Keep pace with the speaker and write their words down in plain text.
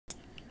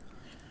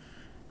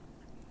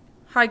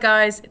Hi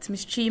guys, it's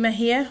Miss Chima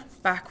here,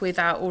 back with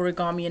our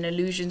Origami and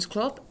Illusions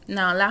Club.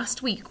 Now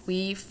last week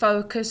we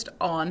focused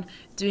on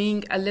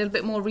doing a little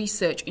bit more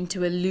research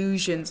into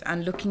illusions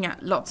and looking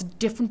at lots of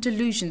different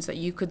illusions that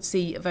you could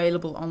see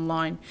available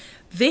online.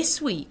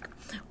 This week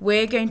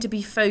we're going to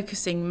be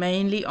focusing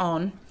mainly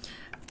on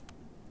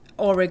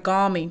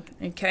origami,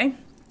 okay,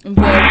 and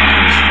where it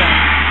comes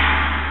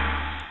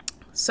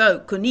from. So,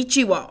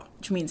 konnichiwa,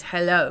 which means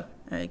hello,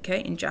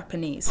 okay, in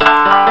Japanese.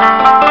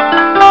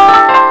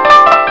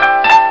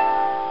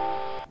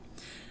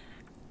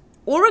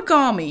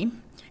 Origami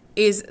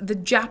is the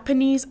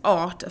Japanese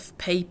art of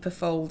paper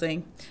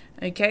folding.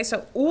 Okay,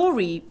 so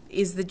ori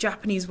is the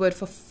Japanese word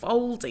for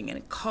folding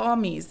and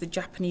kami is the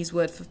Japanese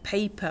word for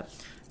paper,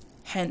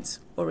 hence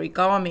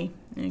origami.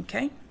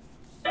 Okay.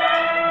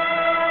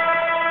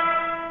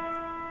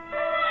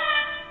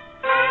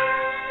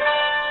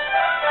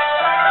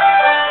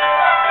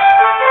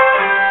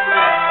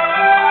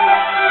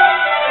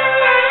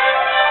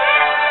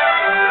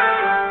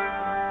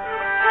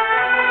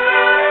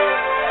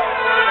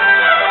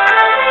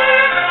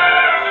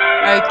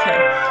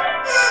 Okay,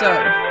 so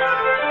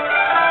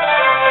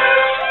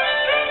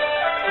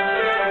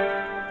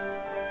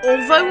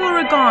although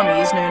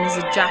origami is known as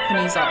a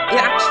Japanese art, it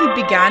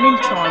actually began in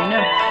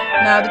China.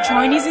 Now, the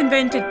Chinese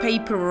invented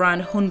paper around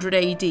 100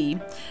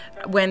 AD,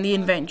 when the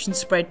invention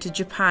spread to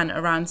Japan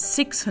around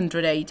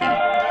 600 AD,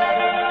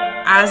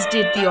 as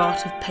did the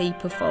art of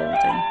paper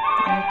folding.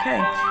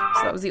 Okay,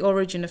 so that was the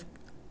origin of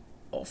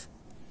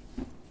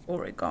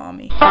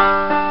origami.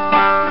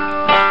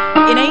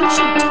 In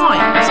ancient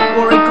times,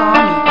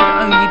 origami could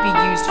only be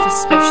used for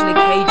special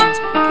occasions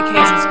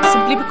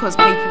simply because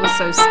paper was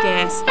so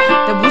scarce,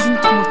 there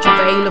wasn't much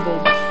available.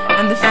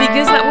 And the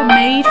figures that were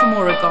made from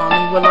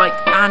origami were like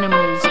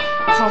animals,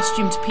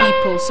 costumed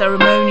people,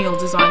 ceremonial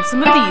designs.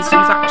 Some of these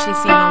you've actually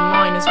seen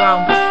online as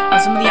well,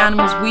 and some of the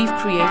animals we've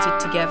created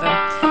together.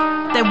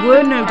 There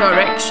were no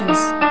directions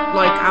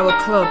like our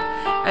club.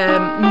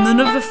 None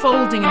of the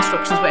folding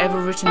instructions were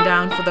ever written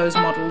down for those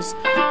models,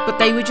 but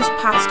they were just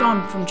passed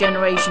on from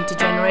generation to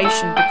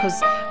generation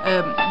because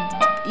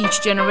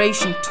each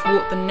generation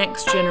taught the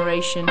next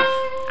generation,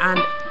 and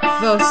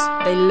thus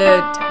they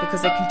learned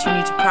because they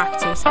continued to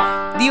practice.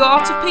 The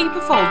art of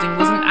paper folding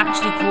wasn't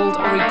actually called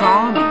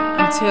origami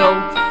until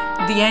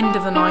the end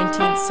of the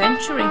 19th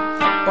century.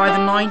 By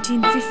the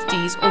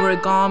 1950s,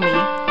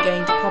 origami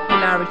gained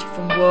popularity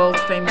from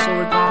world-famous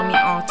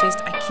origami artist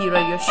Akira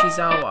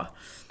Yoshizawa.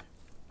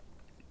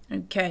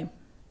 Okay.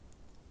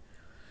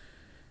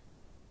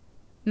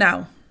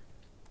 Now,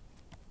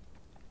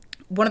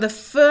 one of the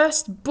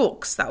first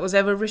books that was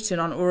ever written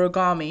on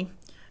origami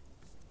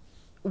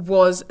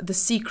was The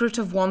Secret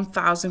of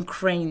 1000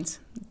 Cranes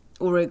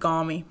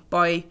Origami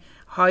by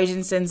Hayden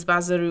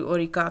Sensbazaru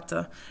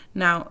Orikata.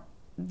 Now,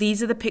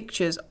 these are the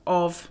pictures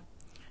of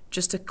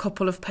just a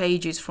couple of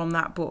pages from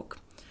that book.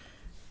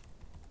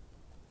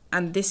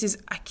 And this is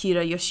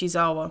Akira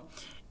Yoshizawa.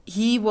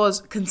 He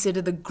was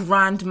considered the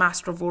grand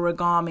master of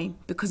origami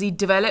because he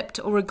developed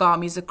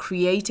origami as a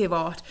creative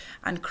art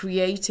and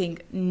creating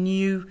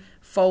new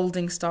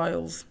folding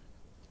styles.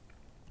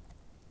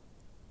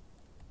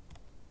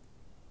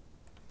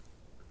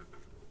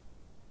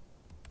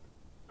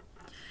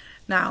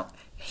 Now,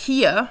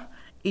 here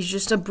is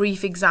just a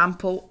brief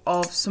example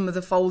of some of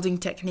the folding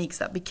techniques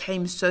that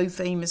became so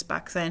famous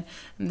back then.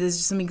 And there's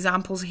some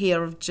examples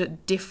here of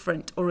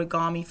different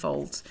origami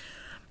folds.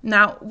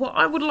 Now, what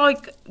I would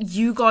like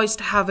you guys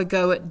to have a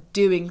go at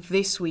doing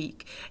this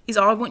week is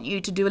I want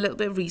you to do a little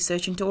bit of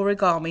research into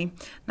origami.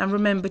 Now,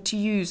 remember to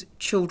use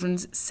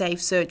children's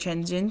safe search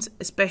engines,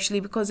 especially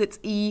because it's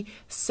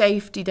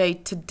e-safety day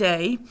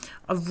today.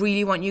 I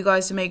really want you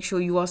guys to make sure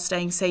you are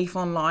staying safe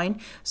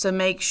online. So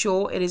make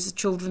sure it is a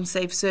children's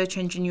safe search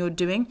engine you're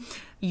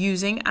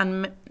using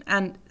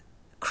and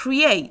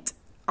create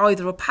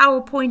either a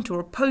PowerPoint or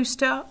a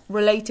poster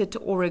related to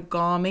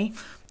origami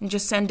and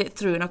just send it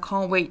through, and I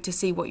can't wait to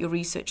see what your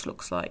research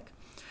looks like.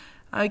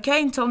 Okay,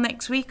 until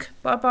next week,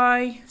 bye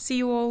bye, see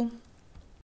you all.